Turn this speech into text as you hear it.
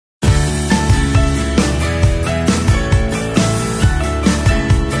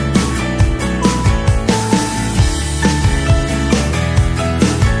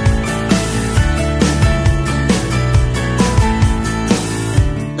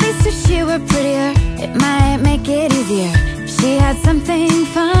were prettier, it might make it easier. If she had something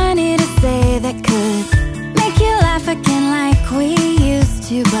funny to say that could make you laugh again like we used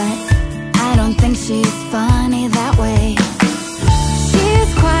to. But I don't think she's funny that way. She's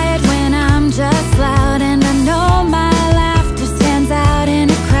quiet when I'm just loud, and I know my laughter stands out in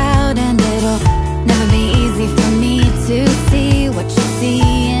a crowd. And it'll never be easy for me to see what you see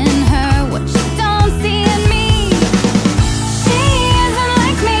in her, what you don't see in me. She isn't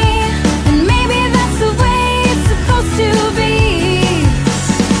like me, and maybe that's the way it's supposed to be.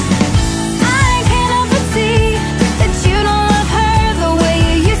 I can't help but see that you don't love her the way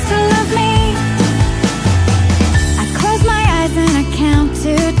you used to love me. I close my eyes and I count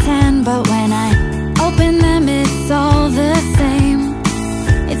to 10, but when I open them it's all the same.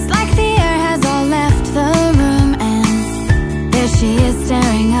 It's like the air has all left the room, and there she is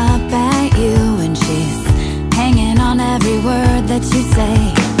staring up at you, and she's hanging on every word that you say.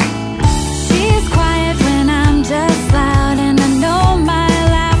 She's quiet when I'm just loud, and I know my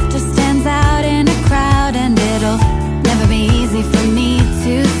laughter stands out in a crowd. And it'll never be easy for me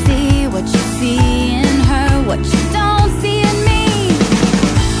to see what you see in her, what you don't see in me.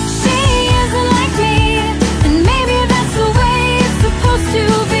 She isn't like me, and maybe that's the way it's supposed to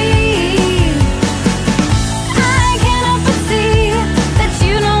be. I can't help but see that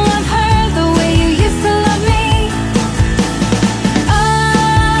you don't love her the way you used to love me. Oh,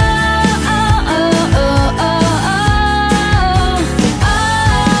 oh, oh, oh, oh, oh,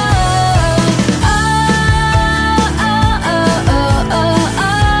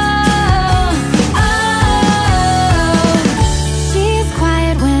 She's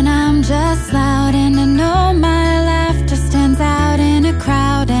quiet when I'm just loud, and I know my laughter stands out in a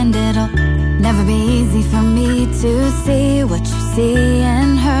crowd. And it'll never be easy for me to see what you see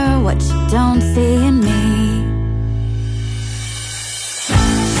in her, what you don't see in